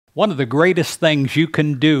One of the greatest things you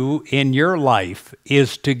can do in your life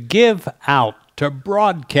is to give out, to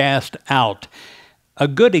broadcast out a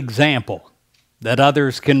good example that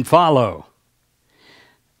others can follow.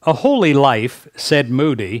 A holy life, said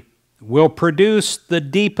Moody, will produce the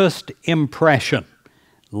deepest impression.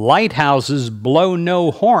 Lighthouses blow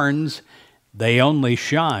no horns, they only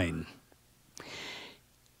shine.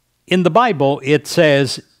 In the Bible, it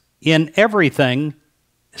says, in everything,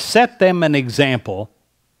 set them an example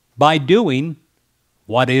by doing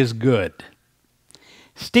what is good.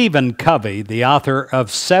 Stephen Covey, the author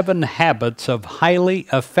of 7 Habits of Highly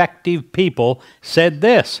Effective People, said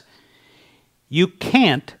this: you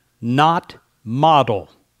can't not model.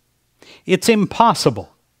 It's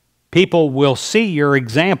impossible. People will see your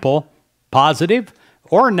example, positive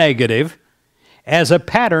or negative, as a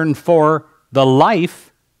pattern for the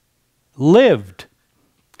life lived.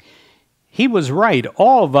 He was right.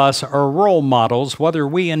 All of us are role models, whether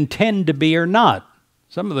we intend to be or not.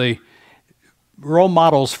 Some of the role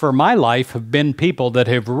models for my life have been people that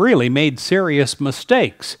have really made serious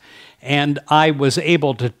mistakes. And I was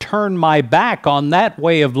able to turn my back on that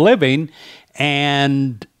way of living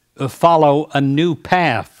and follow a new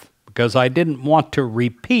path because I didn't want to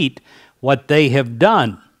repeat what they have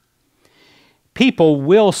done. People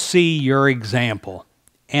will see your example.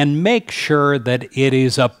 And make sure that it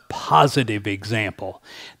is a positive example.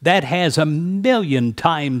 That has 1,000,000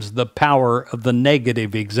 times the power of the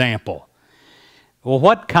negative example. Well,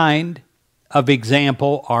 what kind of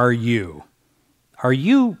example are you? Are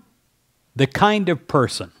you the kind of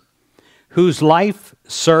person whose life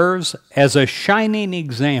serves as a shining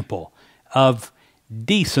example of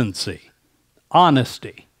decency,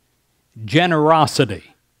 honesty,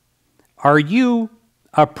 generosity? Are you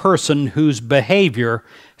a person whose behavior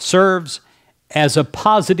serves as a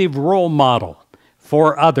positive role model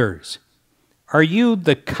for others? Are you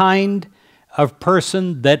the kind of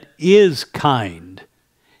person that is kind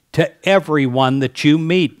to everyone that you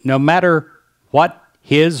meet, no matter what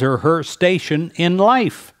his or her station in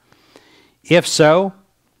life? If so,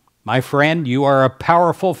 my friend, you are a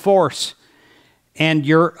powerful force, and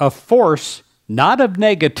you're a force not of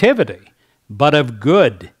negativity, but of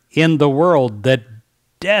good in the world that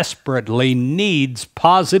desperately needs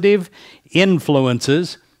positive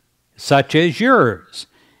influences such as yours.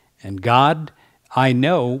 And God, I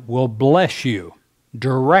know, will bless you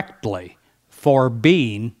directly for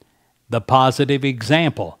being the positive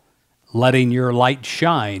example, letting your light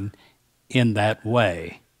shine in that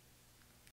way.